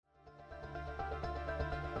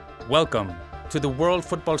Welcome to the World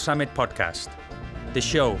Football Summit podcast, the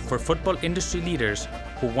show for football industry leaders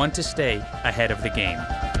who want to stay ahead of the game.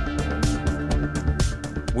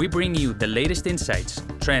 We bring you the latest insights,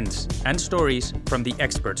 trends, and stories from the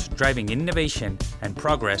experts driving innovation and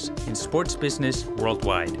progress in sports business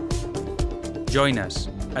worldwide. Join us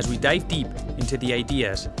as we dive deep into the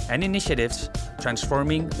ideas and initiatives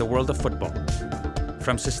transforming the world of football.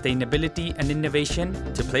 From sustainability and innovation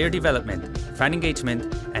to player development, fan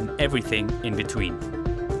engagement, and everything in between.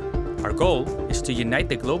 Our goal is to unite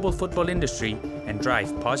the global football industry and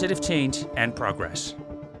drive positive change and progress.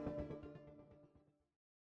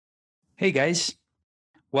 Hey guys,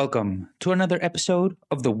 welcome to another episode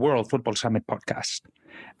of the World Football Summit podcast.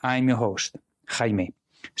 I'm your host, Jaime,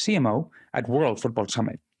 CMO at World Football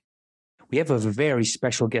Summit. We have a very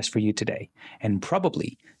special guest for you today, and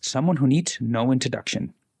probably someone who needs no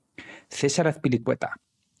introduction. César Azpilicueta,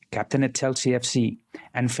 captain at Chelsea FC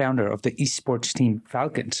and founder of the eSports team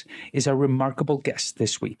Falcons, is our remarkable guest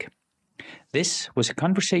this week. This was a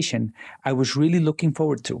conversation I was really looking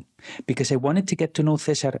forward to because I wanted to get to know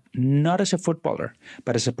César not as a footballer,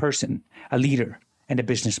 but as a person, a leader, and a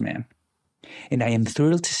businessman. And I am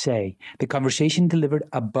thrilled to say the conversation delivered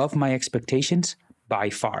above my expectations by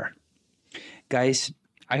far. Guys,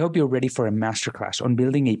 I hope you're ready for a masterclass on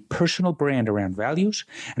building a personal brand around values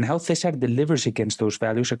and how César delivers against those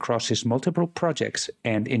values across his multiple projects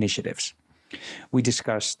and initiatives. We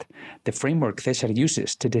discussed the framework César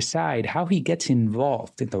uses to decide how he gets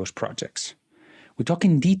involved in those projects. We talk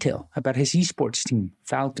in detail about his eSports team,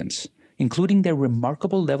 Falcons, including their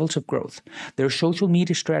remarkable levels of growth, their social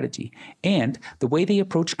media strategy, and the way they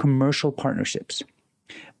approach commercial partnerships.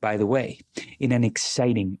 By the way, in an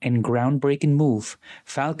exciting and groundbreaking move,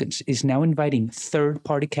 Falcons is now inviting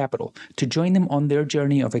third-party capital to join them on their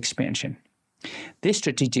journey of expansion. This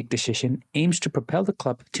strategic decision aims to propel the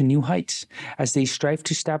club to new heights as they strive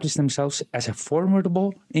to establish themselves as a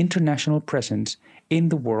formidable international presence in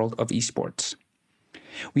the world of esports.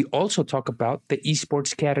 We also talk about the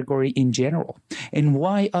esports category in general and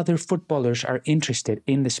why other footballers are interested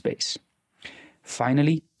in the space.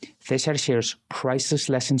 Finally, César shares priceless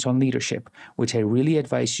lessons on leadership, which I really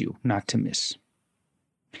advise you not to miss.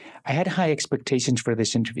 I had high expectations for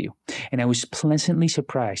this interview, and I was pleasantly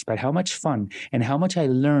surprised by how much fun and how much I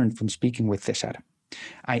learned from speaking with César.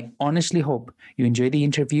 I honestly hope you enjoy the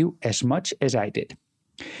interview as much as I did.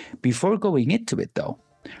 Before going into it, though,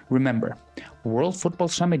 remember, World Football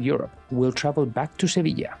Summit Europe will travel back to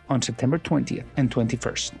Sevilla on September 20th and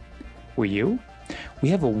 21st. Will you? We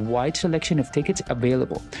have a wide selection of tickets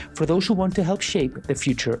available for those who want to help shape the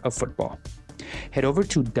future of football. Head over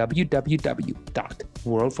to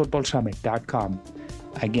www.worldfootballsummit.com.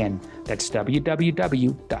 Again, that's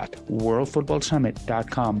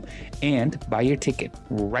www.worldfootballsummit.com and buy your ticket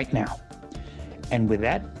right now. And with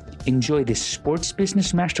that, enjoy this sports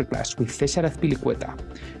business masterclass with César Azpilicueta,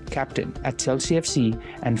 captain at Chelsea FC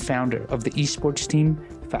and founder of the eSports team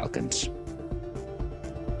Falcons.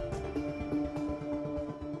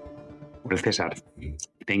 Well, César,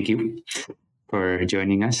 thank you for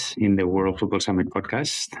joining us in the World Football Summit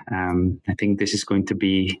podcast. I think this is going to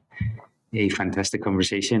be a fantastic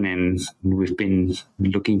conversation, and we've been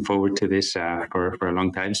looking forward to this for a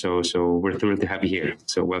long time. So we're thrilled to have you here.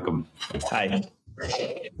 So welcome. Hi.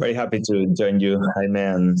 Very happy to join you, Jaime,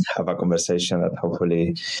 and have a conversation that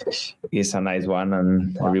hopefully is a nice one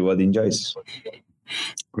and everybody enjoys.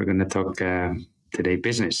 We're going to talk today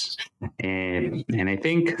business, and I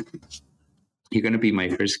think you're going to be my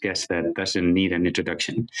first guest that doesn't need an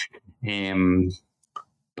introduction.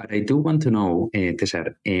 But I do want to know,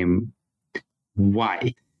 César,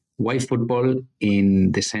 why football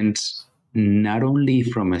in the sense, not only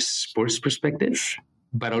from a sports perspective,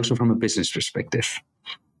 but also from a business perspective?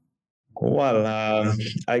 Well,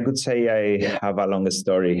 I could say I have a long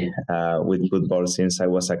story with football since I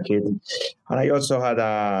was a kid. And I also had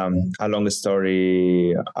a long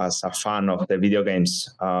story as a fan of the video games.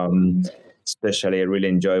 Especially, I really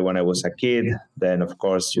enjoyed when I was a kid. Then, of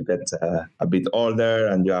course, you get a bit older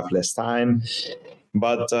and you have less time.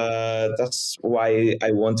 But that's why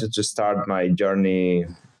I wanted to start my journey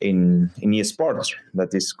in eSports,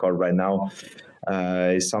 that is called right now.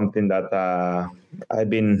 It's something that I've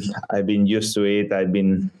been used to it. I've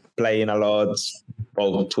been playing a lot,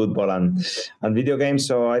 both football and video games.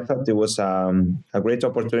 So I thought it was a great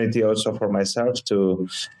opportunity also for myself to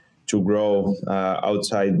grow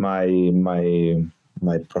outside my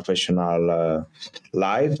professional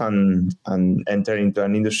life and enter into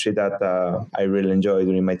an industry that I really enjoy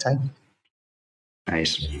during my time.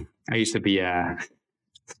 Nice. I used to be a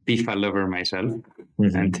FIFA lover myself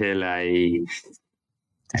until I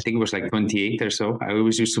I think it was like 28 or so. I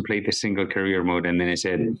always used to play the single career mode, and then I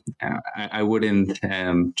said I wouldn't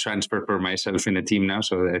transfer for myself in a team now.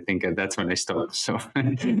 So I think that's when I stopped. So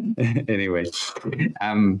anyway,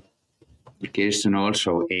 curious to know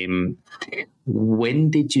also, when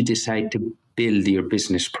did you decide to build your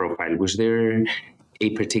business profile? Was there a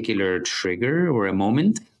particular trigger or a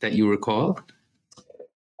moment that you recall?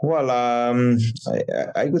 Well,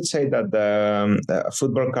 I would say that the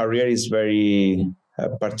football career is very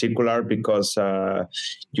particular because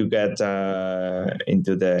you get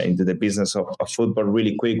into the business of football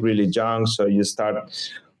really quick, really young. So you start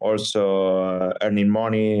also earning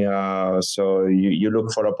money. So you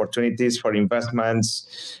look for opportunities for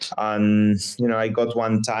investments, and I got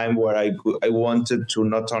one time where I wanted to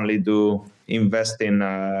not only do invest in.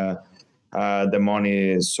 The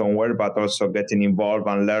money somewhere, but also getting involved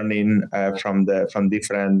and learning from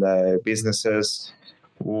different businesses,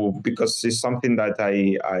 because it's something that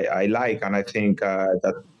I like, and I think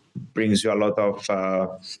that brings you a lot of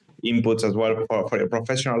inputs as well for your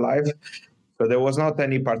professional life. So there was not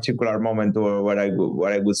any particular moment where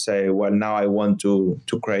I would say, well, now I want to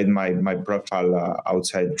create my profile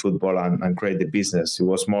outside football and create the business. It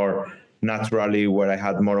was more naturally where I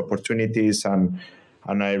had more opportunities and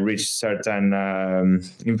I reached certain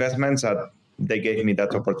investments that they gave me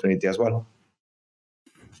that opportunity as well.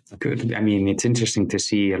 Good. I mean, it's interesting to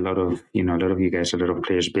see a lot of you guys, a lot of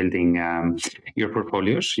players building your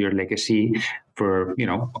portfolios, your legacy. For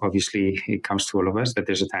obviously, it comes to all of us that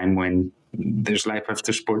there's a time when there's life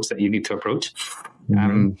after sports that you need to approach.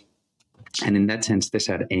 Mm-hmm. And in that sense,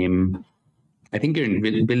 César, I think you're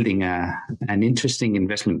building an interesting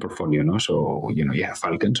investment portfolio, no? So, you have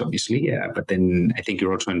Falcons, obviously, but then I think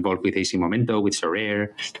you're also involved with AC Momento, with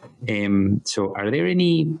Sorare. So are there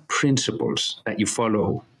any principles that you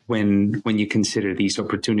follow when you consider these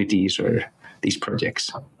opportunities or these projects?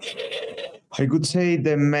 I could say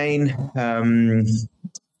the main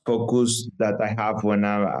focus that I have when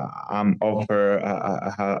I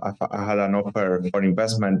had an offer for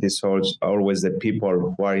investment is always the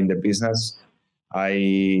people who are in the business.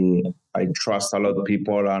 I trust a lot of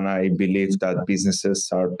people, and I believe that businesses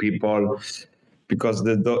are people, because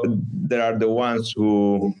they are the ones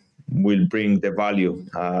who will bring the value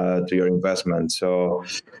to your investment. So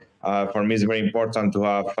for me, it's very important to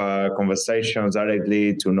have conversations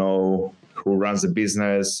directly, to know who runs the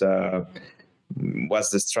business, what's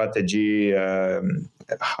the strategy,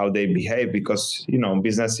 how they behave, because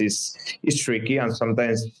business is tricky, and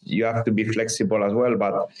sometimes you have to be flexible as well,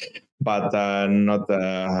 but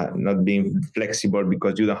not being flexible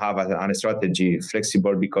because you don't have a strategy.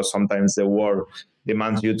 Flexible because sometimes the world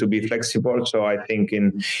demands you to be flexible. So I think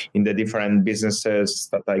in the different businesses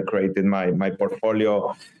that I created my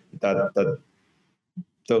portfolio, that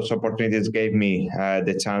those opportunities gave me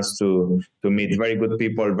the chance to meet very good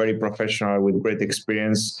people, very professional with great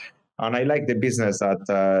experience, and I like the business that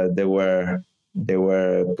they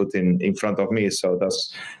were putting in front of me. So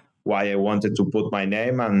that's why I wanted to put my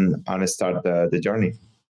name and start the journey.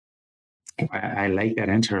 I like that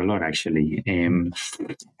answer a lot, actually. And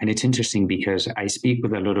it's interesting because I speak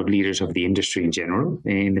with a lot of leaders of the industry in general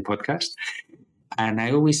in the podcast, and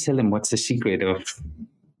I always tell them what's the secret of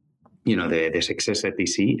the success that they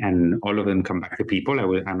see, and all of them come back to people.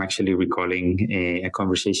 I'm actually recalling a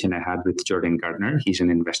conversation I had with Jordan Gardner. He's an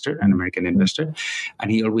investor, an American investor,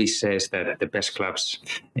 and he always says that the best clubs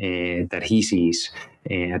that he sees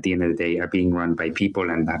at the end of the day are being run by people,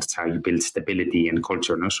 and that's how you build stability and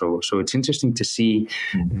culture. No? So it's interesting to see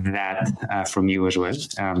that from you as well.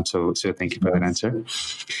 So thank you for that answer.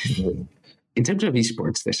 In terms of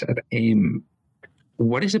esports, César,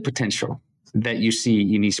 what is the potential that you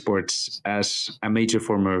see in esports as a major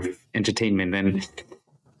form of entertainment?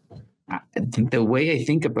 And the way I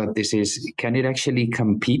think about this is, can it actually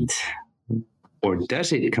compete, or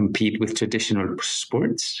does it compete with traditional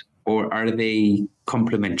sports, or are they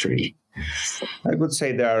complementary? I would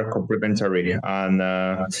say they are complementary, and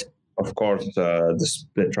of course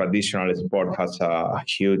the traditional sport has a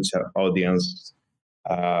huge audience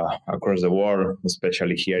across the world,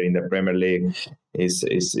 especially here in the Premier League. Is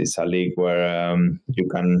a league where you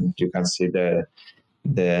can see the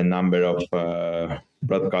number of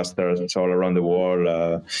broadcasters all around the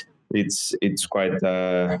world. It's quite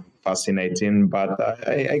fascinating, but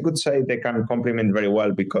I could say they can complement very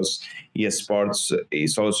well, because eSports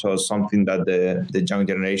is also something that the young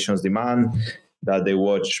generations demand, that they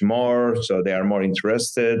watch more, so they are more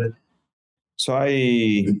interested. So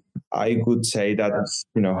I could say that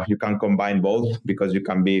you can combine both, because you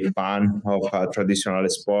can be a fan of a traditional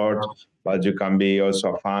sport, but you can be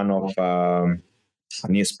also a fan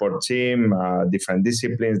an eSport team, different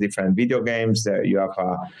disciplines, different video games. You have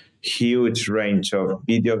a huge range of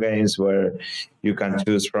video games where you can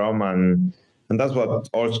choose from, and that's what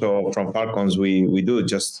also from Falcons we do,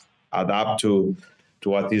 just adapt to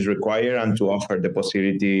what is required and to offer the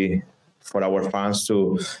possibility for our fans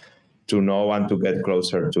to know and to get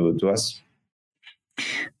closer to us.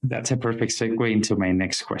 That's a perfect segue into my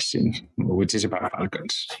next question, which is about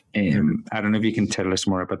Falcons. I don't know if you can tell us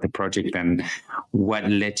more about the project and what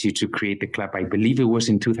led you to create the club. I believe it was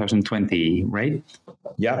in 2020, right?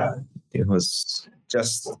 Yeah, it was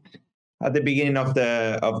just at the beginning of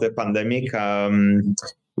the pandemic.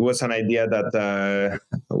 It was an idea that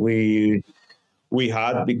we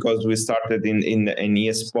had because we started in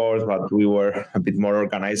eSports, but we were a bit more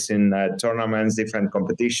organizing tournaments, different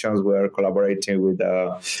competitions. We were collaborating with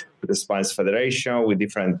the Spanish Federation, with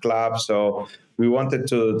different clubs. So we wanted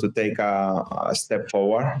to take a step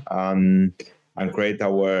forward and create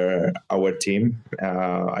our team.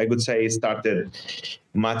 I would say it started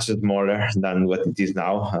much smaller than what it is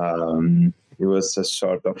now. It was a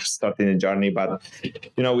sort of starting a journey, but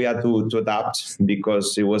we had to adapt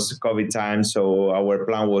because it was COVID time. So our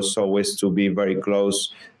plan was always to be very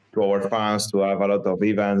close to our fans, to have a lot of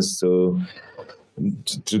events, to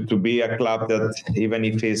be a club that even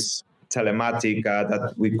if it's telematic,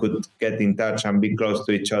 that we could get in touch and be close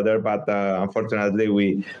to each other. But unfortunately,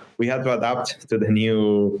 we had to adapt to the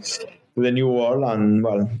new world, and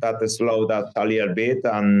well, that slowed us a little bit.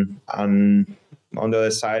 And on the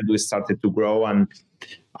other side, we started to grow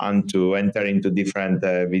and to enter into different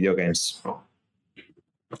video games.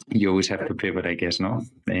 You always have to pivot, I guess, no?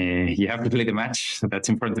 You have to play the match that's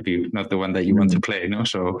in front of you, not the one that you want to play, no?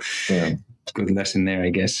 So good lesson there, I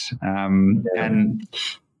guess. And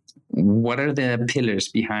what are the pillars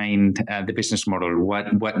behind the business model?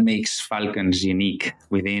 What makes Falcons unique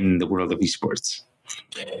within the world of esports?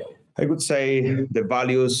 I would say the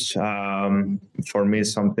values, for me,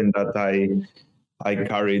 is something that I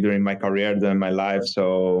carry during my career, during my life.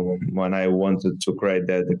 So when I wanted to create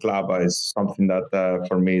the club, it's something that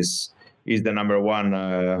for me is the number one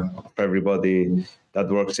of everybody that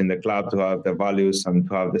works in the club, to have the values and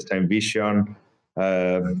to have the same vision,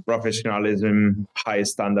 professionalism, high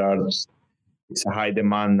standards. It's a high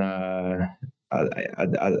demand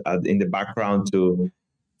in the background to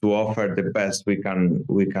offer the best we can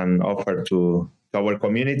offer to our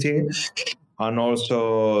community. And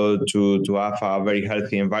also to have a very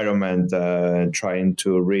healthy environment, trying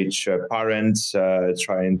to reach parents,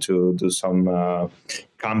 trying to do some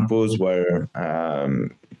campus where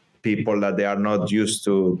people that they are not used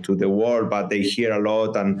to the world, but they hear a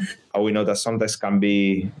lot, and we know that sometimes can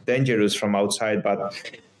be dangerous from outside, but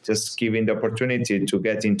just giving the opportunity to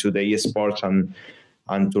get into the eSports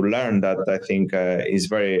and to learn that, I think is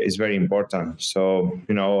very important. So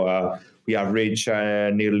we have reached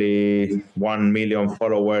nearly 1 million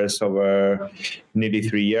followers over nearly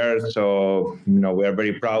 3 years. So we are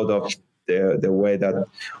very proud of the way that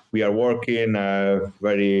we are working,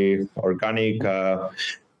 very organic.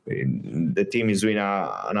 The team is doing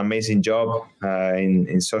an amazing job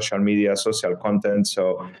in social media, social content.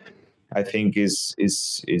 So I think is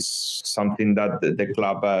something that the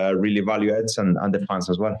club really values, and the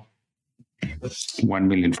fans as well. 1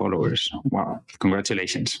 million followers. Wow.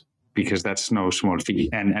 Congratulations. Because that's no small feat.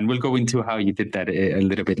 And we'll go into how you did that a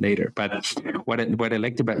little bit later. But what I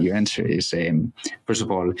liked about your answer is, first of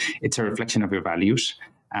all, it's a reflection of your values.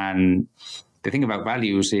 And the thing about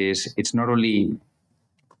values is it's not only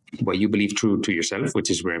what you believe true to yourself, which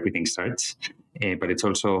is where everything starts, but it's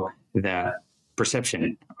also the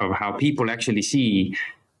perception of how people actually see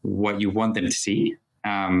what you want them to see.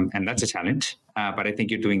 And that's a challenge. But I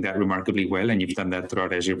think you're doing that remarkably well, and you've done that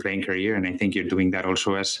throughout as your playing career. And I think you're doing that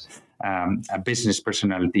also as a business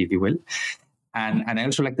personality, if you will. And I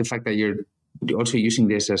also like the fact that you're also using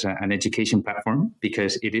this as an education platform,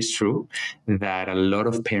 because it is true that a lot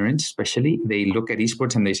of parents, especially, they look at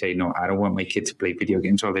esports and they say, no, I don't want my kid to play video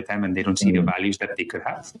games all the time, and they don't see the values that they could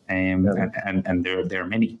have. And there are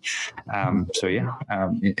many.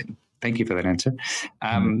 Thank you for that answer.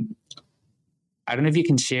 I don't know if you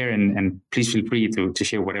can share, and please feel free to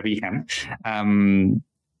share whatever you can,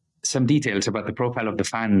 some details about the profile of the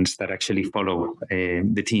fans that actually follow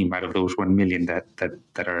the team out of those 1 million that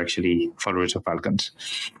are actually followers of Falcons.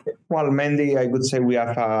 Well, mainly I would say we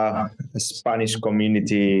have a Spanish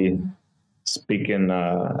community speaking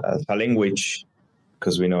as a language,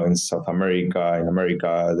 because we know in South America, in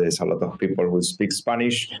America, there's a lot of people who speak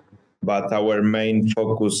Spanish. But our main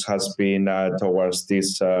focus has been towards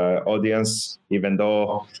this audience, even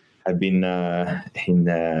though I've been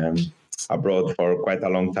abroad for quite a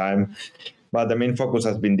long time. But the main focus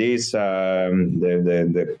has been this.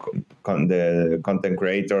 The content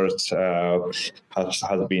creators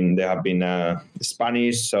have been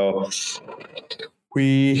Spanish, so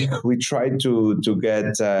we try to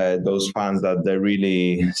get those fans that they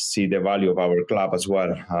really see the value of our club as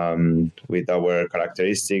well, with our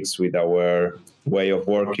characteristics, with our way of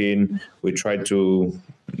working. We try to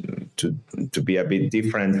be a bit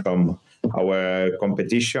different from our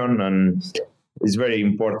competition, and it's very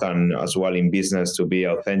important as well in business to be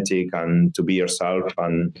authentic and to be yourself.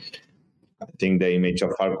 And I think the image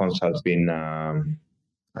of Falcons has been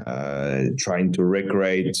trying to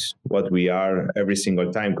recreate what we are every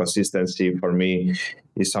single time. Consistency for me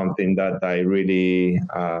is something that I really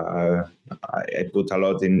I put a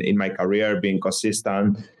lot in my career, being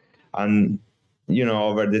consistent. And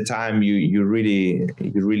over the time you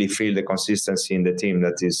really feel the consistency in the team.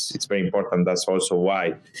 It's very important. That's also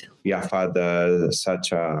why we have had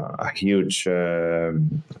such a huge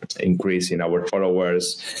increase in our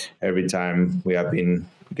followers. Every time we have been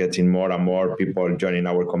getting more and more people joining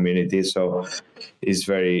our community. So it's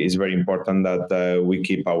very important that we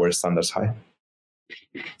keep our standards high.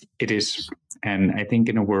 It is. And I think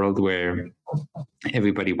in a world where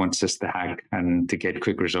everybody wants us to hack and to get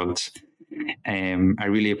quick results, I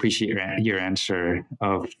really appreciate your answer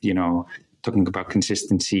of, talking about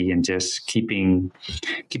consistency and just keeping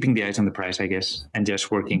the eyes on the prize, I guess, and just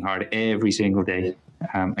working hard every single day.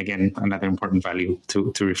 Again, another important value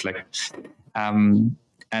to reflect.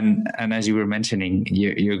 And as you were mentioning,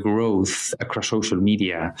 your growth across social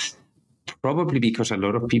media, probably because a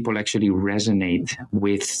lot of people actually resonate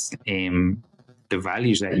with the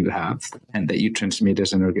values that you have and that you transmit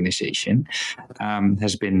as an organization,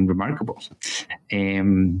 has been remarkable.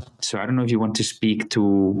 So I don't know if you want to speak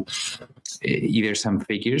to either some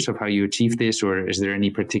figures of how you achieve this, or is there any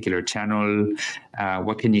particular channel?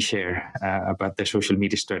 What can you share about the social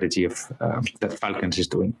media strategy of that Falcons is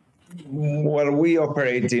doing? Well, we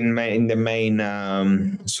operate in the main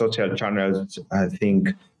social channels. I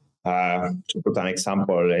think, to put an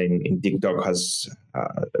example, in TikTok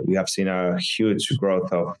we have seen a huge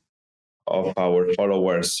growth of our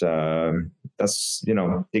followers. That's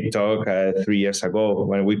TikTok 3 years ago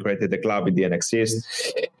when we created the club, it didn't exist.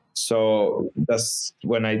 So that's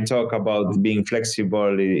when I talk about being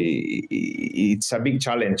flexible. It's a big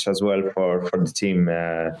challenge as well for the team.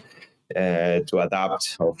 To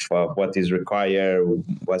adapt of what is required,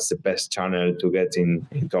 what's the best channel to get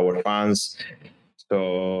into our fans.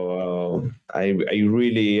 So I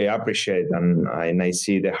really appreciate and I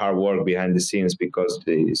see the hard work behind the scenes, because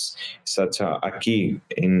it's such a key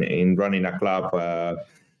in running a club,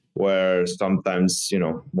 where sometimes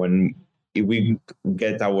when we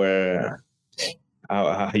get our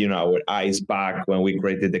eyes back when we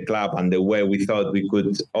created the club and the way we thought we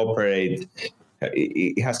could operate,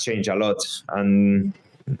 it has changed a lot, and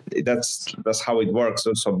that's how it works.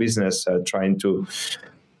 Also, business trying to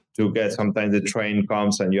get, sometimes the train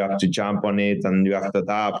comes and you have to jump on it and you have to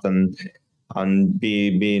adapt and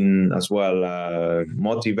being as well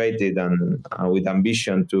motivated and with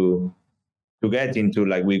ambition to get into,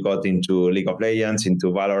 like we got into League of Legends, into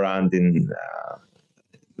Valorant in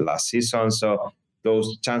last season. So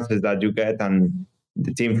those chances that you get, and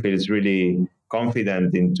the team feels really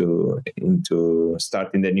confident into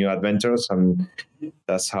starting the new adventures, and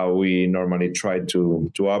that's how we normally try to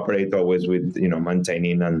operate, always with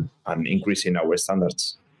maintaining and increasing our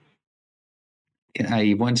standards.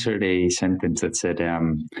 I once heard a sentence that said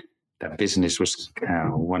that business was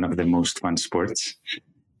one of the most fun sports,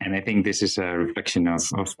 and I think this is a reflection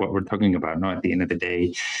of what we're talking about. No, at the end of the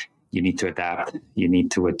day, you need to adapt, you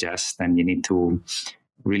need to adjust, and you need to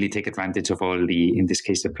really take advantage of all in this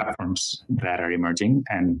case, the platforms that are emerging,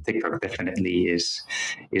 and TikTok definitely is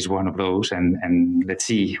one of those. And let's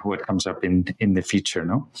see what comes up in the future.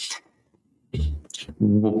 No,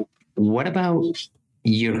 what about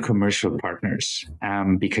your commercial partners?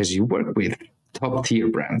 Because you work with top tier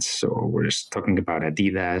brands. So we're just talking about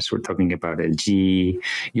Adidas, we're talking about LG.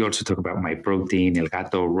 You also talk about MyProtein, El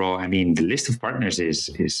Gato, Raw. I mean, the list of partners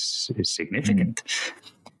is significant.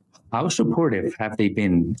 How supportive have they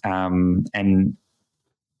been, and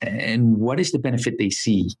what is the benefit they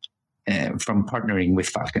see from partnering with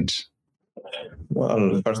Falcons?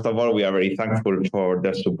 Well, first of all, we are very thankful for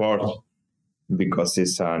their support, because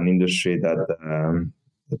it's an industry that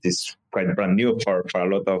is quite brand new for a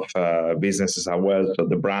lot of businesses as well. So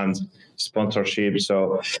the brand sponsorship.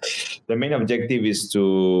 So the main objective is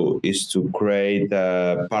to create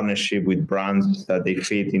a partnership with brands that they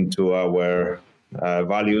fit into our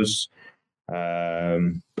values.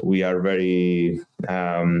 We are very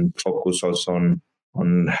focused also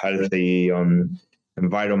on healthy, on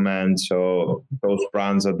environment. So those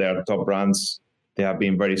brands that they are top brands, they have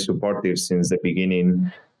been very supportive since the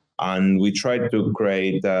beginning. And we try to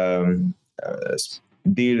create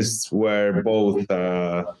deals where both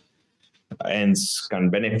ends can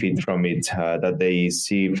benefit from it. That they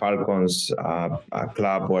see Falcons, a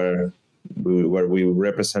club where we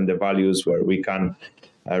represent the values, where we can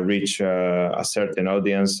reach a certain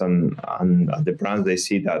audience, and the brands, they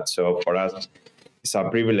see that. So for us, it's a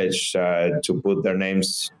privilege to put their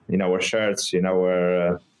names in our shirts, in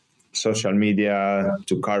our social media,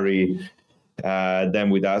 to carry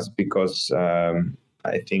them with us, because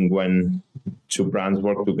I think when two brands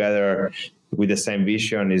work together with the same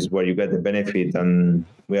vision is where you get the benefit. And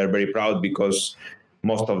we are very proud because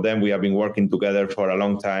most of them, we have been working together for a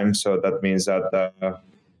long time. So that means that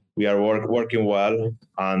we are working well,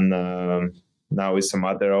 and now it's a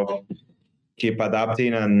matter of keep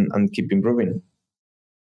adapting and keep improving.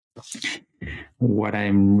 What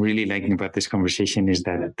I'm really liking about this conversation is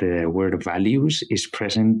that the word values is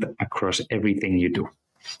present across everything you do.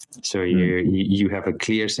 So you have a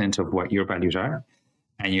clear sense of what your values are,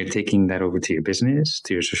 and you're taking that over to your business,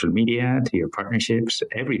 to your social media, to your partnerships,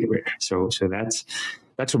 everywhere. So that's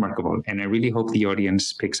remarkable, and I really hope the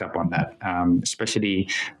audience picks up on that. Especially,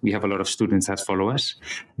 we have a lot of students that follow us.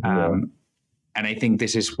 And I think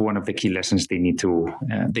this is one of the key lessons they need to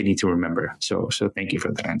remember. So thank you for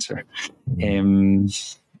that answer.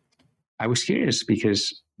 I was curious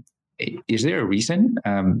because, is there a reason,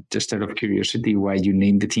 just out of curiosity, why you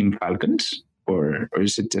named the team Falcons, or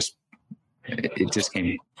is it just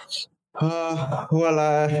came? I could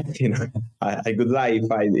lie if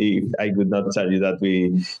I could not tell you that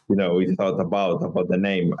we thought about the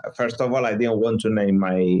name. First of all, I didn't want to name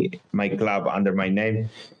my club under my name,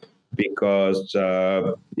 because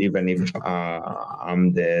even if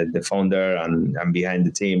I'm the founder and I'm behind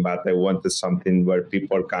the team, but I wanted something where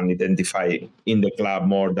people can identify in the club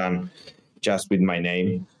more than just with my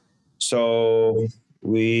name. So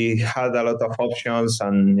we had a lot of options,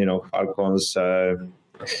 and Falcons,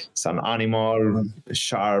 it's an animal,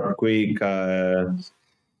 sharp, quick,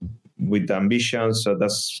 with ambition. So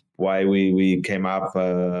that's why we came up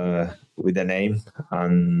with the name,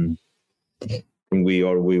 and we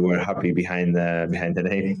were happy behind the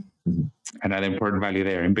name. Another important value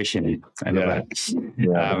there, ambition. I love that.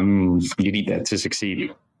 Yeah. You need that to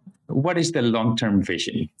succeed. What is the long-term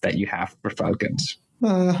vision that you have for Falcons?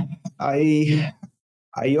 I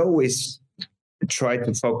always try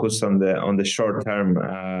to focus on the short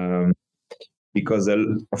term, because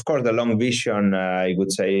of course the long vision, I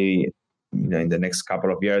would say, in the next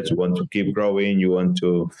couple of years, you want to keep growing, you want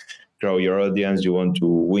to grow your audience, you want to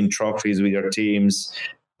win trophies with your teams.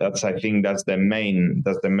 I think that's the main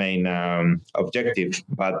objective.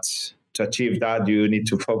 But to achieve that, you need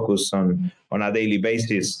to focus on a daily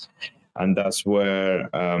basis, and that's where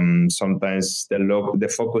sometimes the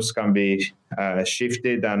focus can be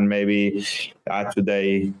shifted, and maybe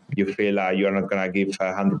today you feel you're not going to give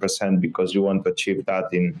 100% because you want to achieve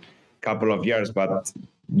that in a couple of years, but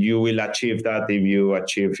you will achieve that if you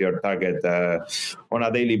achieve your target on a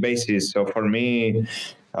daily basis. So for me,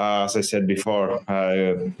 as I said before,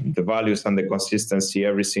 the values and the consistency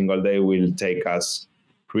every single day will take us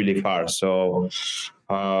really far. So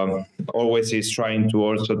always is trying to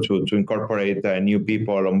also to incorporate new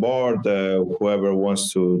people on board, whoever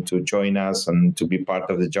wants to join us and to be part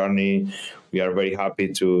of the journey. We are very happy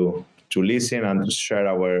to listen and to share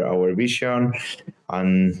our vision,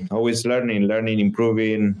 and always learning,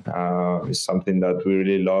 improving is something that we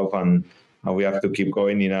really love, and we have to keep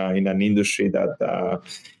going in an industry that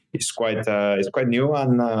is quite new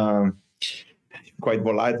and quite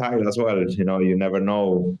volatile as well. You never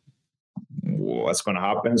know what's going to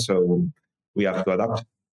happen, so we have to adapt.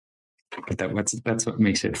 But that's what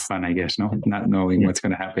makes it fun, I guess. No, not knowing what's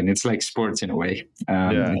going to happen. It's like sports in a way.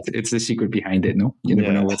 It's the secret behind it. No, you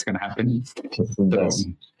never know what's going to happen.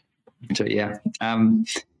 So yeah.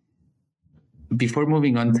 Before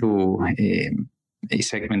moving on to a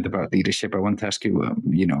segment about leadership, I want to ask you,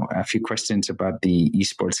 a few questions about the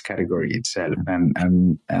eSports category itself,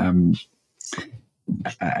 and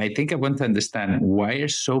I think I want to understand, why are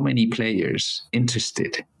so many players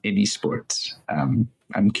interested in eSports?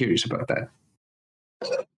 I'm curious about that.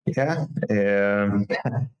 Yeah,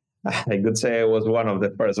 I could say I was one of the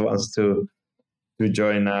first ones to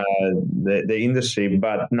join the industry,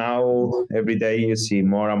 but now every day you see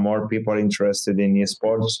more and more people interested in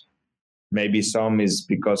eSports. Maybe some is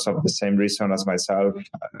because of the same reason as myself.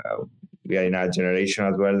 We are in a generation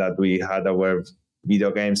as well that we had our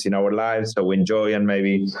video games in our lives, so we enjoy, and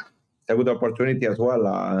maybe it's a good opportunity as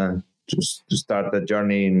well to start a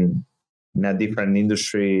journey in a different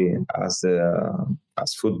industry as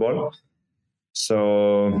football.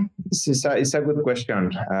 So it's a good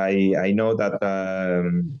question. I know that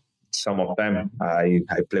some of them I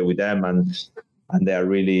play with them, and they are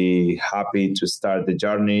really happy to start the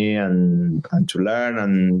journey and to learn,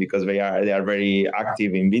 and because they are very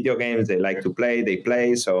active in video games, they like to play, they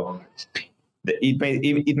play. So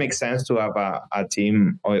it makes sense to have a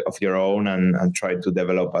team of your own and try to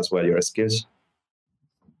develop as well your skills.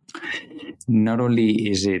 Not only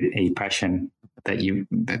is it a passion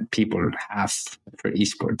that people have for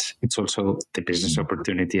esports, it's also the business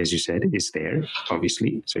opportunity, as you said, is there,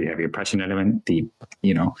 obviously. So you have your passion element, the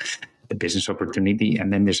business opportunity,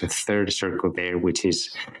 and then there's a third circle there, which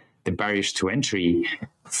is the barriers to entry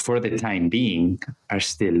for the time being are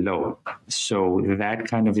still low. So that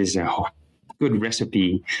kind of is a good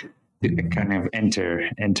recipe to kind of enter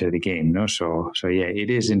the game, no? So yeah, it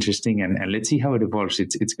is interesting, and let's see how it evolves.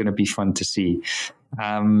 It's going to be fun to see.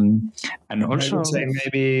 And also, I would say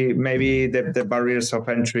maybe the barriers of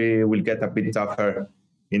entry will get a bit tougher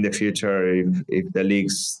in the future if the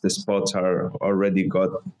leagues, the spots are already got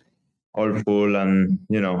all full, and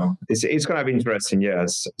it's going to be interesting.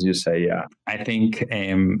 Yes, as you say, yeah. I think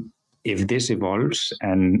if this evolves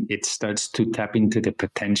and it starts to tap into the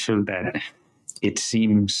potential that it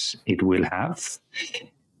seems it will have,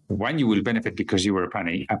 one, you will benefit because you were a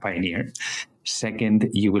pioneer. Second,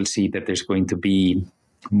 you will see that there's going to be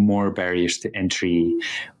more barriers to entry,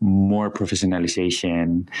 more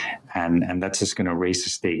professionalization, and that's just going to raise the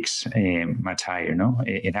stakes much higher. No,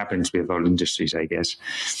 it happens with all industries, I guess.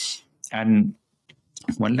 And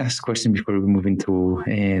one last question before we move into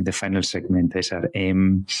the final segment, César.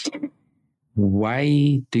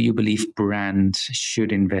 Why do you believe brands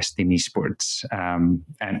should invest in esports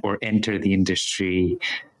or enter the industry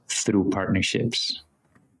through partnerships?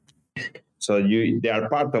 So they are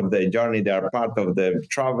part of the journey, they are part of the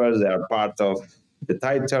travels, they are part of the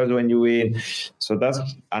titles when you win. So that's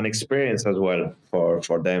an experience as well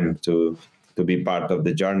for them to be part of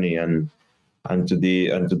the journey and to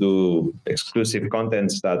do exclusive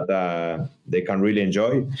contents that they can really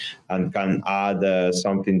enjoy and can add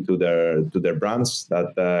something to their brands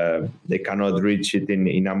that they cannot reach it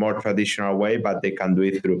in a more traditional way, but they can do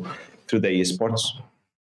it through the esports.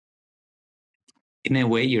 In a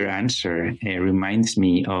way, your answer reminds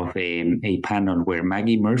me of a panel where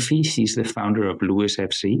Maggie Murphy, she's the founder of Lewis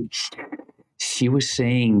FC. She was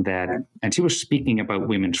saying that, and she was speaking about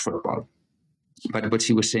women's football. But what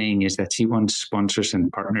she was saying is that she wants sponsors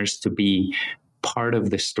and partners to be part of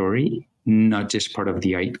the story, not just part of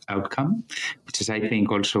the outcome, which is, I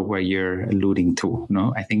think, also what you're alluding to.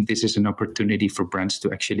 No, I think this is an opportunity for brands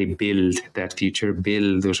to actually build that future,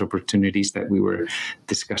 build those opportunities that we were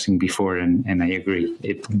discussing before. And I agree.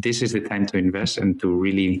 This is the time to invest and to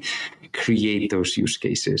really create those use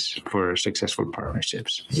cases for successful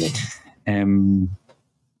partnerships. Yeah.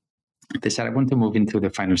 César, I want to move into the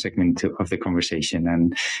final segment of the conversation.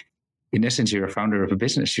 And in essence, you're a founder of a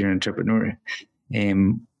business, you're an entrepreneur.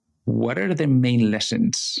 What are the main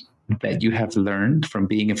lessons that you have learned from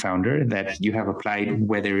being a founder that you have applied,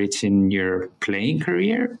 whether it's in your playing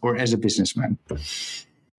career or as a businessman?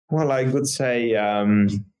 Well, I would say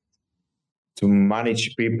to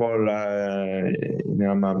manage people,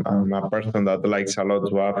 I'm a person that likes a lot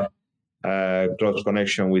to have close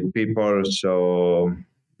connection with people. So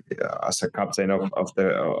as a captain of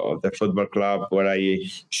the football club, where I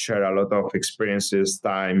share a lot of experiences,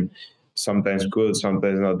 time, sometimes good,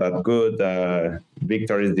 sometimes not that good,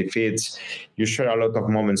 victories, defeats. You share a lot of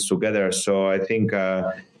moments together. So I think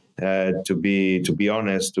to be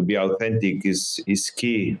honest, to be authentic is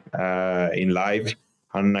key in life.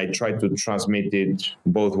 And I try to transmit it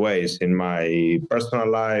both ways, in my personal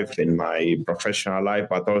life, in my professional life,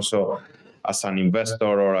 but also as an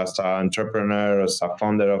investor or as an entrepreneur, as a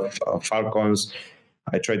founder of Falcons.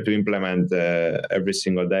 I try to implement every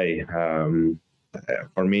single day.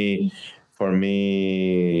 For me,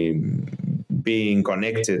 being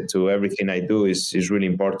connected to everything I do is really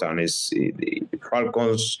important. Is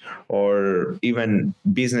Falcons or even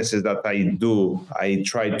businesses that I do, I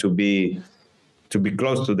try to be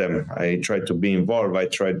close to them. I try to be involved. I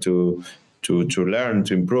try to learn,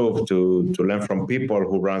 to improve, to learn from people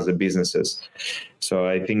who runs the businesses. So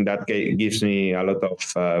I think that gives me a lot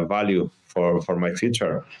of value for my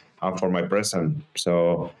future and for my present.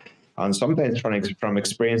 So, and sometimes from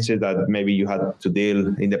experiences that maybe you had to deal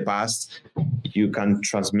in the past, you can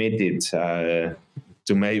transmit it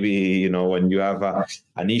to maybe, when you have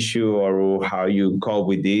an issue or how you cope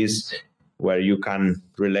with this. where you can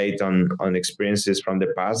relate on experiences from the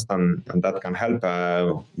past, and that can help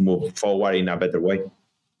move forward in a better way.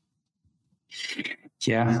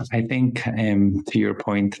 Yeah, I think to your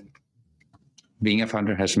point, being a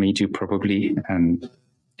founder has made you probably, and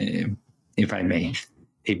if I may,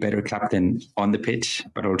 a better captain on the pitch,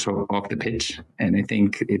 but also off the pitch. And I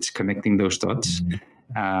think it's connecting those dots.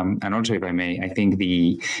 And also, if I may, I think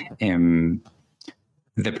the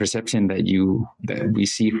perception that we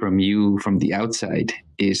see from you from the outside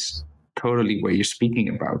is totally what you're speaking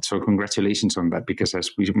about. So congratulations on that, because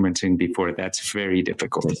as we mentioned before, that's very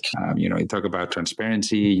difficult. You talk about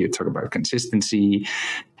transparency, you talk about consistency,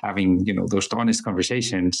 having, those honest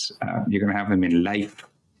conversations. You're going to have them in life,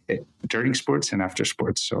 during sports and after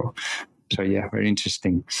sports. So yeah, very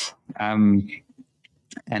interesting. And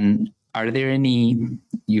are there any,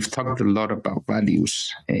 you've talked a lot about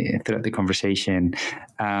values throughout the conversation.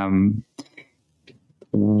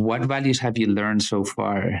 What values have you learned so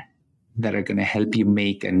far that are going to help you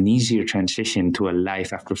make an easier transition to a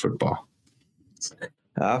life after football?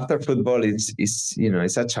 After football,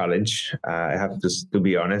 it's a challenge. I have to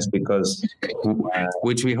be honest, because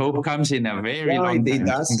which we hope comes in a very long time. It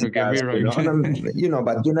does,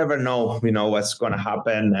 but you never know, what's going to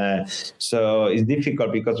happen. So it's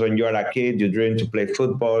difficult, because when you're a kid, you dream to play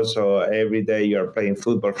football. So every day you're playing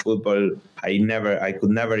football. I could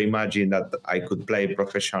never imagine that I could play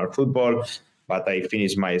professional football. But I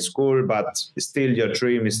finished my school. But still, your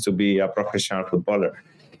dream is to be a professional footballer.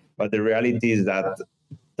 But the reality is that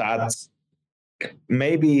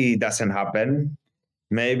maybe doesn't happen.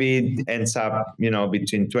 Maybe it ends up,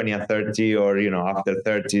 between 20 and 30, or, after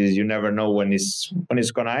 30, you never know when it's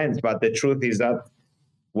going to end. But the truth is that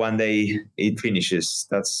one day it finishes.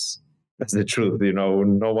 That's the truth.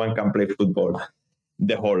 No one can play football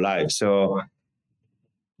the whole life. So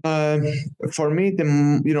for me,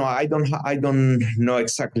 I don't know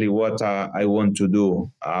exactly what I want to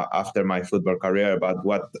do after my football career, but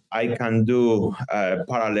what I can do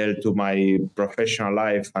parallel to my professional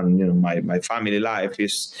life and my family life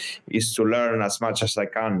is to learn as much as I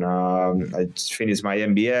can. I finished my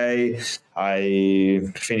MBA. I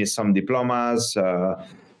finished some diplomas.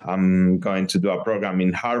 I'm going to do a program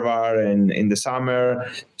in Harvard in the summer.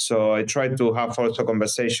 So I try to have also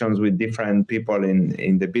conversations with different people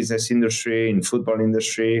in the business industry, in football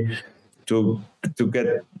industry, to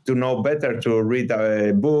get to know better, to read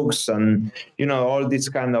books and, all this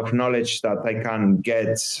kind of knowledge that I can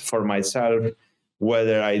get for myself,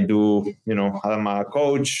 whether I do, I'm a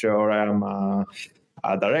coach or I'm a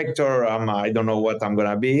director, I don't know what I'm going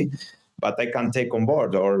to be, but I can take on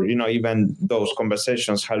board, or even those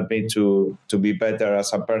conversations help me to be better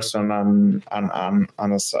as a person and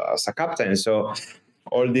as a captain. So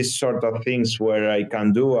all these sort of things where I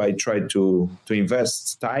can do, I try to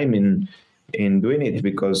invest time in doing it,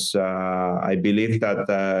 because I believe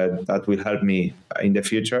that will help me in the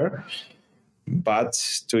future. But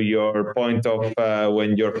to your point of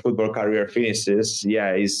when your football career finishes,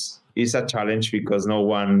 yeah, it's a challenge, because no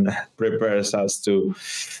one prepares us to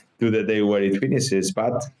the day where it finishes,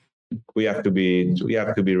 but we have to be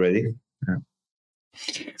ready. Yeah.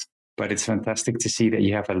 But it's fantastic to see that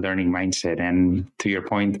you have a learning mindset. And to your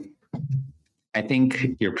point, I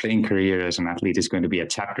think your playing career as an athlete is going to be a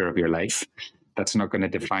chapter of your life. That's not going to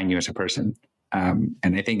define you as a person. And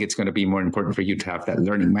I think it's going to be more important for you to have that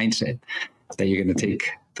learning mindset that you're going to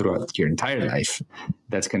take throughout your entire life.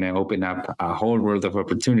 That's going to open up a whole world of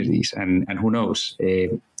opportunities. And who knows?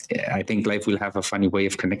 I think life will have a funny way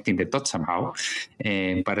of connecting the dots somehow.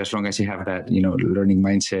 But as long as you have that, learning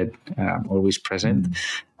mindset always present,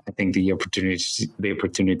 I think the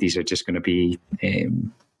opportunities are just going to be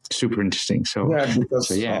super interesting. So yeah, because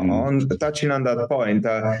touching on that point,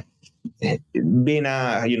 being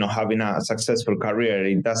having a successful career,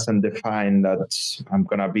 it doesn't define that I'm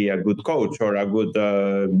gonna be a good coach or a good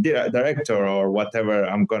director or whatever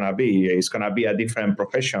I'm gonna be. It's gonna be a different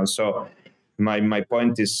profession. So my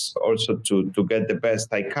point is also to get the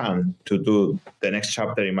best I can to do the next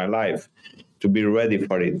chapter in my life, to be ready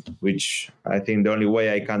for it, which I think the only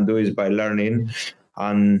way I can do is by learning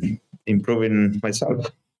and improving myself.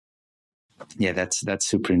 Yeah, that's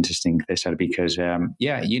super interesting, César, because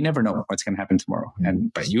you never know what's going to happen tomorrow,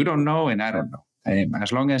 but you don't know, and I don't know.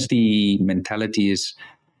 As long as the mentality is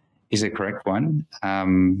a correct one,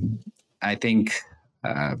 I think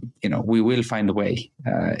we will find a way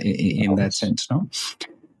in that sense. No.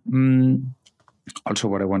 Also,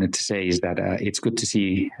 what I wanted to say is that it's good to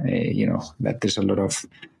see, that there's a lot of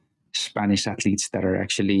Spanish athletes that are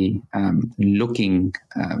actually looking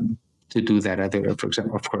to do that. Other, for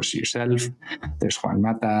example, of course, yourself. There's Juan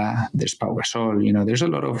Mata. There's Pau Gasol. There's a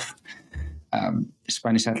lot of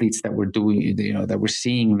Spanish athletes that we're doing, that we're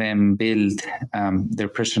seeing them build their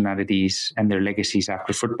personalities and their legacies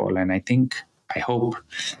after football. And I hope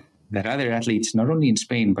that other athletes, not only in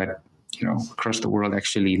Spain, but across the world,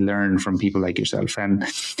 actually learn from people like yourself. And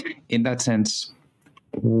in that sense,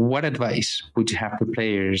 what advice would you have for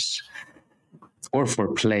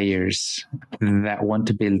players that want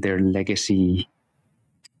to build their legacy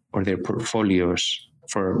or their portfolios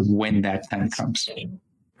for when that time comes?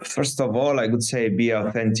 First of all, I would say be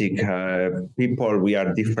authentic. People, we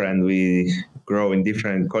are different. We grow in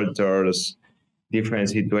different cultures, different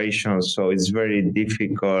situations. So it's very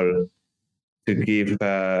difficult to give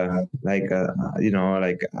an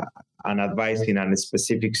advice in a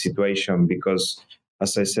specific situation, because,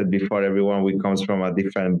 as I said before, everyone we comes from a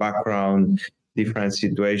different background, different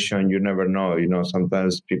situation. You never know.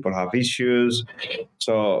 Sometimes people have issues.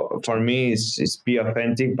 So for me, it's be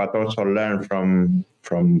authentic, but also learn from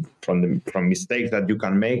mistakes that you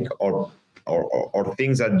can make, or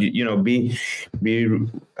things that be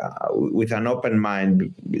with an open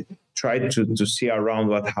mind. Try to see around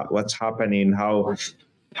what's happening, how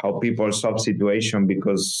people solve situation,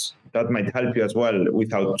 because that might help you as well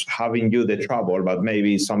without having you the trouble. But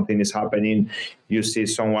maybe something is happening, you see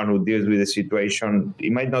someone who deals with the situation,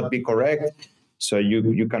 it might not be correct, so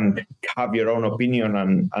you can have your own opinion,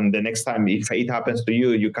 and the next time if it happens to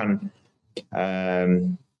you, you can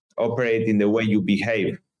operate in the way you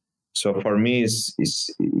behave. So for me, it's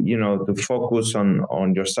to focus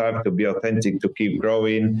on yourself, to be authentic, to keep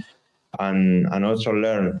growing, and also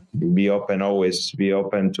learn. Always be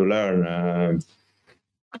open to learn.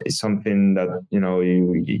 It's something that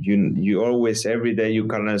you always, every day you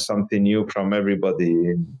can learn something new from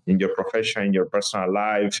everybody in your profession, in your personal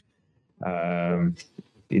life.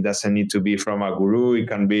 It doesn't need to be from a guru. It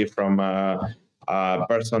can be from a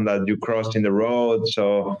person that you crossed in the road.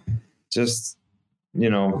 So just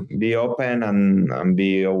be open and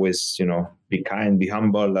be always be kind, be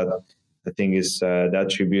humble. That I think is the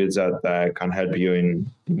attributes that can help you in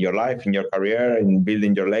your life, in your career, in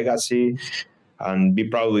building your legacy, and be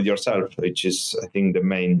proud with yourself, which is, I think, the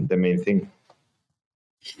main thing.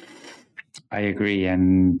 I agree,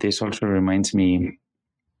 and this also reminds me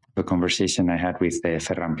of a conversation I had with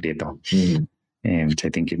Ferran Prieto, which I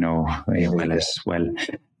think well as well.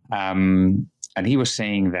 And he was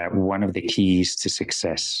saying that one of the keys to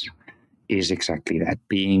success is exactly that: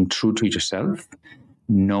 being true to yourself,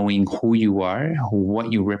 knowing who you are,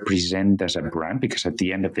 what you represent as a brand, because at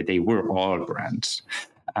the end of the day, we're all brands.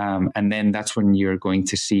 And then that's when you're going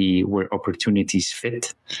to see where opportunities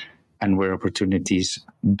fit and where opportunities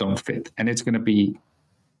don't fit. And it's going to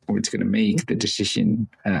make the decision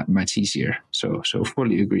much easier. So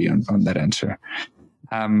fully agree on that answer.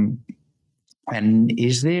 And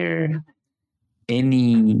is there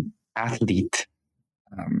any athlete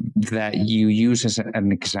that you use as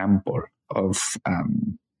an example of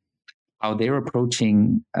how they're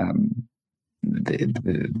approaching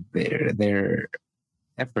their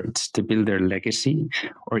efforts to build their legacy,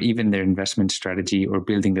 or even their investment strategy, or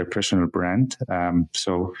building their personal brand?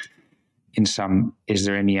 So is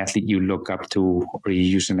there any athlete you look up to or you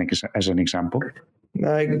use as an example?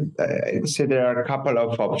 I say there are a couple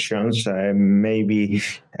of options. Maybe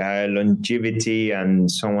longevity,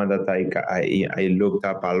 and someone that I looked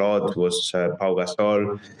up a lot was Pau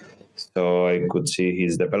Gasol. So I could see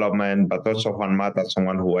his development, but also Juan Mata,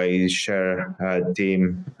 someone who I share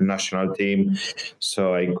national team.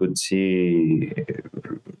 So I could see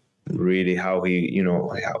really how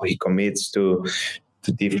he commits to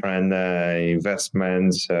different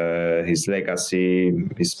investments, his legacy,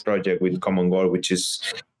 his project with Common Goal, which is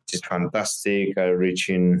fantastic,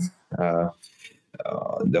 reaching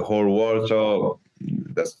the whole world. So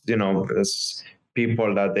that's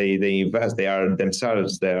people that they invest. They are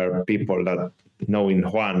themselves. They are people that knowing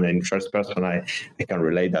Juan in first person, I can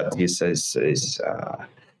relate that he's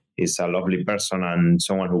a lovely person and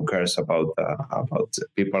someone who cares about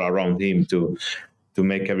people around him to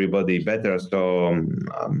make everybody better. So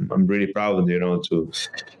I'm really proud, to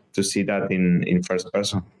see that in first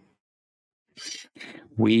person.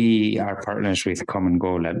 We are partners with Common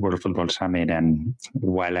Goal at World Football Summit, and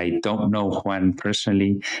while I don't know Juan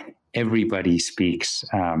personally, everybody speaks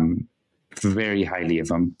very highly of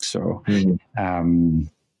him. So, and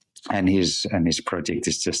his project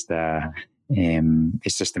is just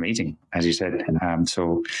it's just amazing, as you said.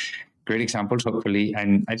 So great examples, hopefully,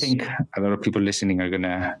 and I think a lot of people listening are going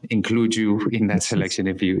to include you in that selection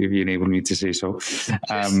if you enable me to say so.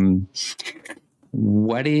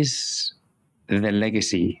 What is the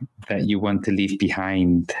legacy that you want to leave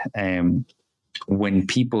behind when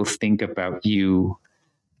people think about you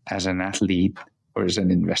as an athlete or as an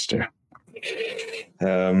investor?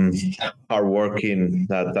 Hard working,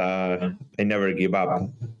 that I never give up. I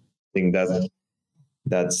think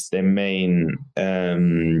that's the main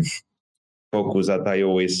focus that I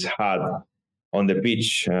always had on the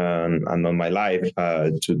pitch and on my life,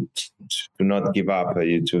 to not give up,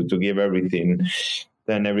 to give everything.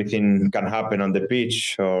 Then everything can happen on the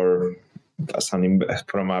pitch, or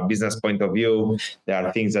from a business point of view, there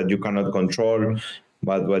are things that you cannot control,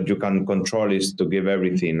 but what you can control is to give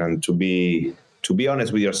everything and to be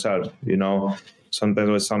honest with yourself. Sometimes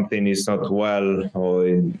when something is not well, or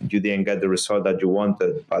you didn't get the result that you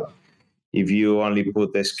wanted, but if you only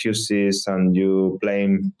put excuses and you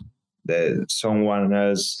blame someone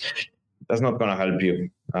else, that's not going to help you.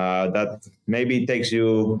 That maybe takes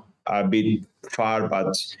you a bit far,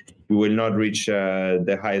 but you will not reach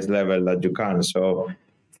the highest level that you can. So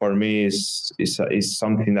for me, is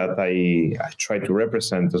something that I try to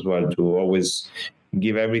represent as well, to always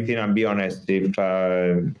give everything and be honest. If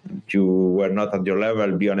you were not at your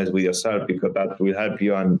level, be honest with yourself, because that will help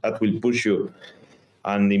you and that will push you.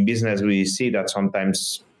 And in business, we see that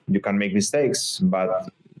sometimes you can make mistakes, but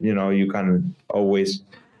you can always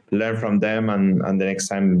learn from them and the next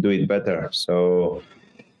time do it better. So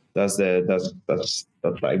that's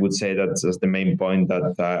I would say that's the main point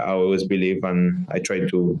that I always believe, and I try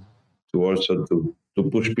to also to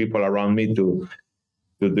push people around me to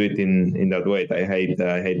do it in that way. I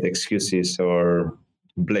hate excuses or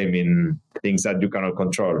blaming things that you cannot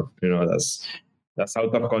control. That's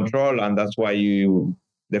out of control, and that's why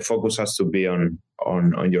the focus has to be on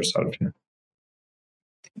yourself. Yeah.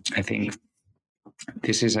 I think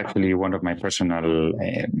this is actually one of my personal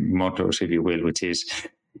mottos, if you will, which is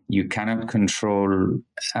you cannot control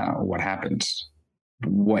what happens.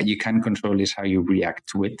 What you can control is how you react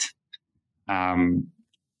to it. And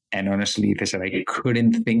honestly, César, I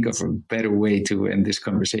couldn't think of a better way to end this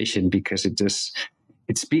conversation, because it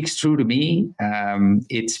speaks true to me.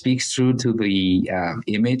 It speaks true to the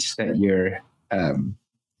image that you're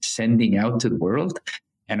sending out to the world.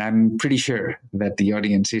 And I'm pretty sure that the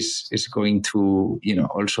audience is going to,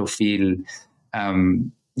 also feel,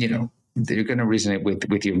 they're going to resonate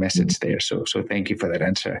with your message there. So thank you for that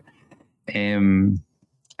answer. And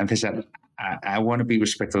César, I want to be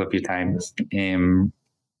respectful of your time.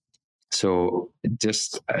 So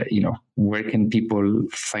just, where can people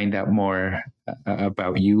find out more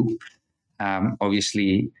about you?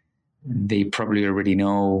 Obviously, they probably already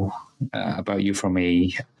know about you from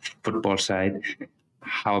a football side.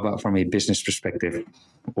 How about from a business perspective,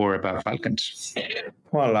 or about Falcons?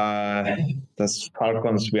 Well, that's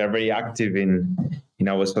Falcons. We are very active in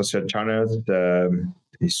our social channels.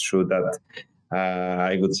 It's true that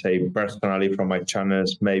I would say personally from my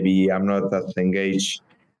channels, maybe I'm not as engaged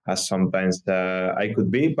as sometimes I could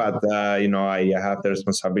be, but I have the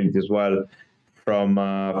responsibility as well from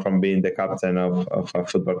being the captain of a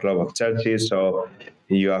football club of Chelsea. So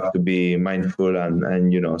you have to be mindful,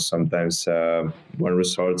 and sometimes when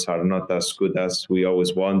results are not as good as we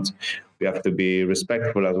always want, we have to be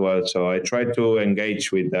respectful as well. So I try to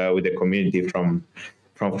engage with the community from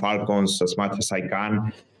Falcons as much as I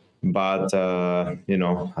can. But that's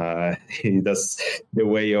the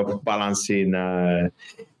way of balancing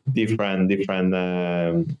different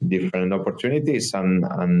opportunities, and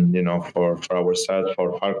for ourselves,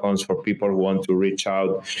 for Falcons, for people who want to reach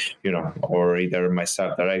out, or either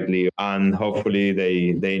myself directly, and hopefully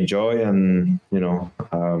they enjoy, and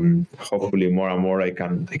hopefully more and more I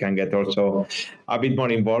can get also a bit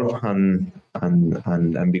more involved and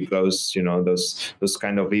be close. Those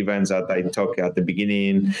kind of events that I talked at the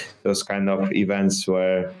beginning, those kind of events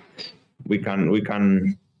where we can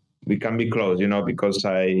be close, because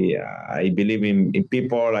I believe in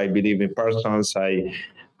people, I believe in persons, I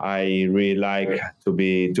really like to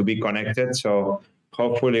be connected. So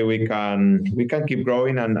hopefully we can keep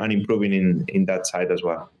growing and improving in that side as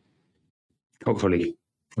well. Hopefully,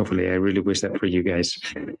 I really wish that for you guys.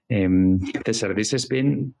 César, this has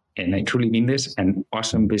been, and I truly mean this, an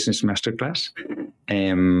awesome business masterclass.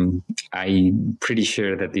 I'm pretty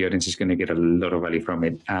sure that the audience is going to get a lot of value from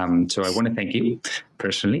it. So I want to thank you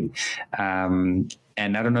personally. And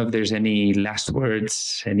I don't know if there's any last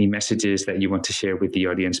words, any messages that you want to share with the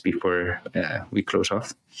audience before we close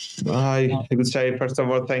off. I would say, first of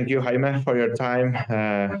all, thank you, Jaime, for your time,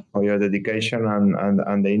 for your dedication,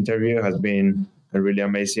 and the interview has been really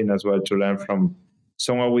amazing as well to learn from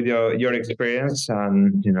someone with your experience.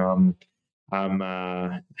 And I'm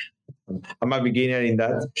a beginner in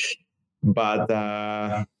that, but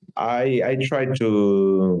I try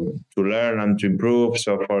to learn and to improve.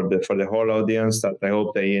 So for the whole audience, that I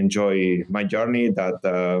hope they enjoy my journey. That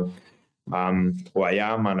who I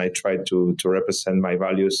am, and I try to represent my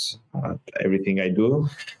values everything I do.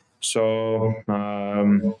 So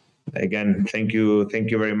again, thank you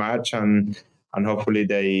very much, and hopefully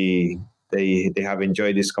they have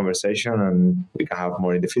enjoyed this conversation, and we can have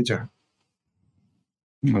more in the future.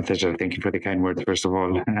 Well, César, thank you for the kind words, first of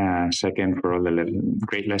all. Second, for all the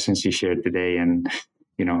great lessons you shared today. And,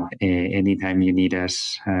 anytime you need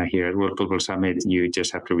us here at World Football Summit, you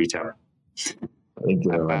just have to reach out. Thank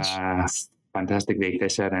you very much. Fantastic day,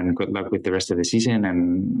 César, and good luck with the rest of the season,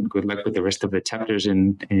 and good luck with the rest of the chapters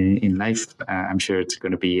in life. I'm sure it's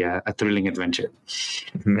going to be a thrilling adventure.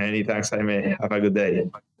 Many thanks, Jaime. Have a good day.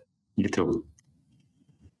 You too.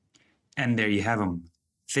 And there you have him,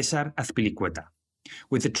 César Azpilicueta,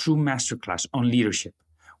 with a true masterclass on leadership,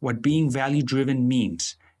 what being value-driven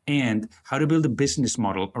means, and how to build a business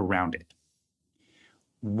model around it.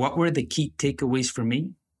 What were the key takeaways for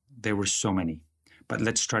me? There were so many, but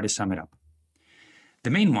let's try to sum it up. The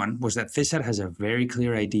main one was that César has a very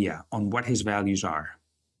clear idea on what his values are.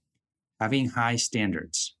 Having high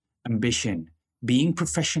standards, ambition, being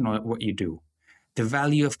professional at what you do, the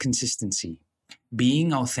value of consistency,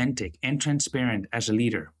 being authentic and transparent as a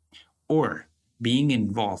leader, or being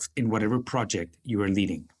involved in whatever project you are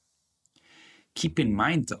leading. Keep in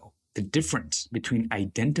mind, though, the difference between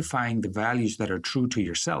identifying the values that are true to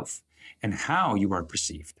yourself and how you are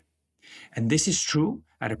perceived. And this is true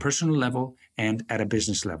at a personal level and at a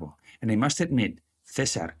business level. And I must admit,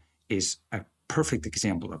 César is a perfect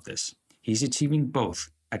example of this. He's achieving both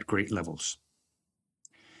at great levels.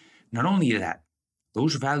 Not only that,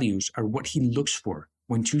 those values are what he looks for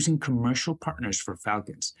when choosing commercial partners for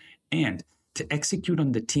Falcons and to execute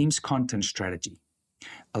on the team's content strategy.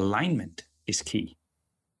 Alignment is key.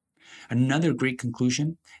 Another great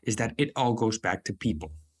conclusion is that it all goes back to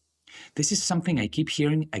people. This is something I keep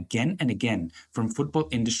hearing again and again from football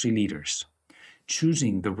industry leaders.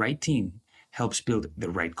 Choosing the right team helps build the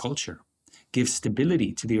right culture, gives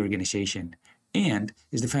stability to the organization, and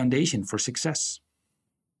is the foundation for success.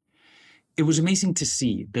 It was amazing to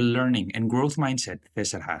see the learning and growth mindset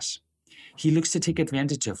César has. He looks to take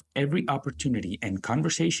advantage of every opportunity and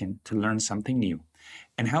conversation to learn something new,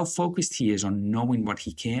 and how focused he is on knowing what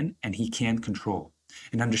he can and he can't control,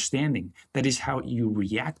 and understanding that is how you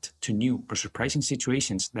react to new or surprising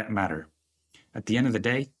situations that matter. At the end of the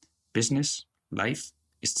day, business, life,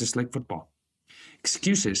 is just like football.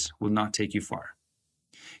 Excuses will not take you far.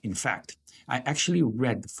 In fact, I actually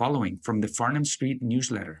read the following from the Farnham Street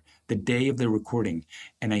newsletter the day of the recording,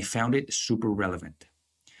 and I found it super relevant.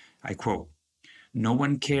 I quote, "No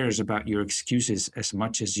one cares about your excuses as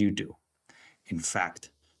much as you do. In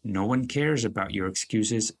fact, no one cares about your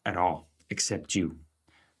excuses at all, except you.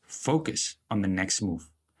 Focus on the next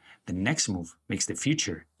move. The next move makes the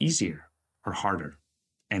future easier or harder."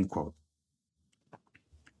 End quote.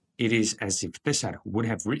 It is as if César would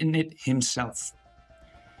have written it himself.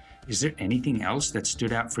 Is there anything else that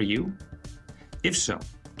stood out for you? If so,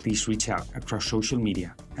 please reach out across social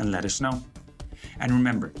media and let us know. And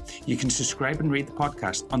remember, you can subscribe and rate the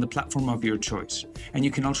podcast on the platform of your choice, and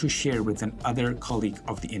you can also share with another colleague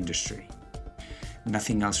of the industry.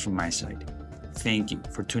 Nothing else from my side. Thank you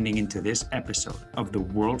for tuning into this episode of the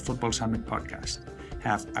World Football Summit podcast.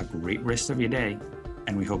 Have a great rest of your day,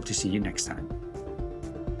 and we hope to see you next time.